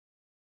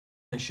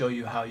And show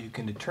you how you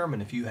can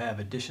determine if you have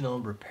additional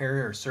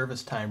repair or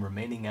service time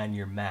remaining on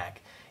your Mac,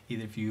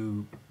 either if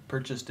you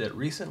purchased it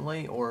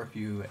recently or if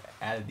you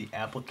added the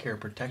AppleCare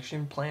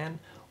protection plan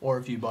or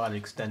if you bought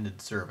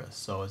extended service.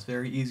 So it's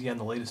very easy on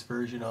the latest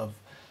version of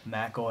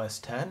Mac OS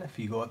X. If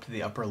you go up to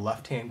the upper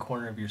left hand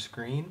corner of your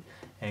screen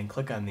and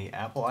click on the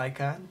Apple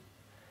icon,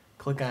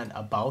 click on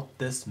About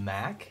This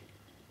Mac.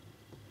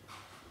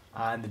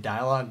 On the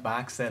dialog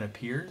box that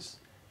appears,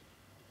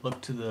 look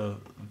to the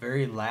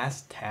very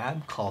last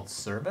tab called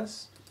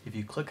Service. If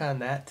you click on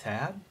that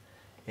tab,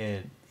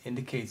 it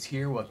indicates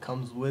here what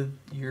comes with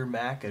your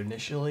Mac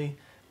initially,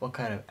 what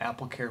kind of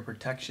AppleCare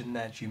protection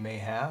that you may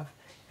have,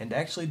 and to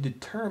actually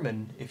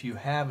determine if you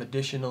have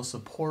additional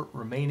support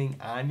remaining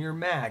on your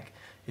Mac.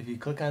 If you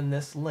click on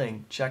this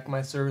link, check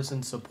my service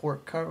and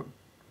support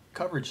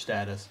coverage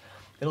status,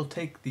 it'll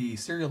take the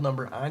serial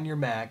number on your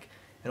Mac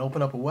and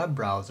open up a web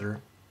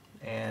browser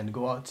and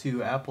go out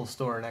to Apple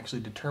Store and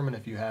actually determine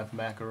if you have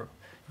Mac or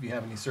if you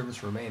have any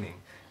service remaining.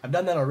 I've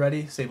done that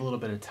already, save a little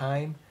bit of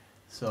time.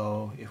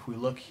 So if we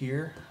look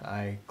here,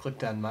 I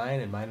clicked on mine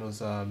and mine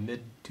was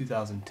mid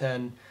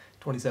 2010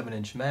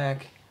 27-inch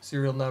Mac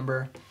serial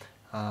number.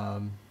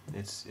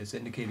 It's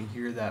indicating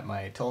here that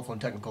my telephone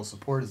technical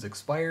support is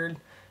expired,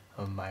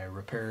 my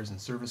repairs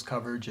and service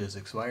coverage is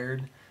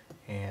expired,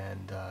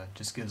 and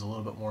just gives a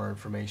little bit more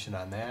information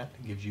on that.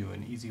 It gives you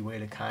an easy way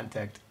to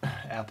contact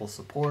Apple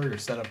support or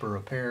set up a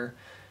repair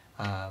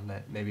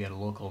maybe at a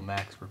local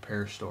Mac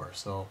repair store.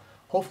 So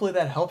hopefully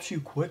that helps you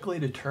quickly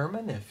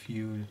determine if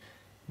you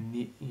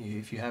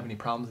have any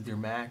problems with your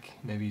Mac,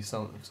 maybe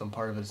some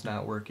part of it's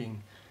not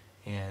working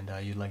and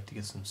you'd like to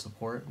get some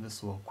support.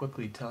 This will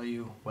quickly tell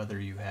you whether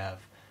you have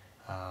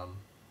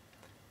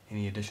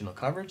any additional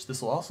coverage.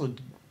 This will also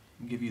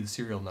give you the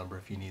serial number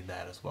if you need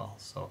that as well.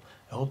 So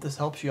I hope this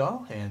helps you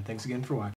all, and thanks again for watching.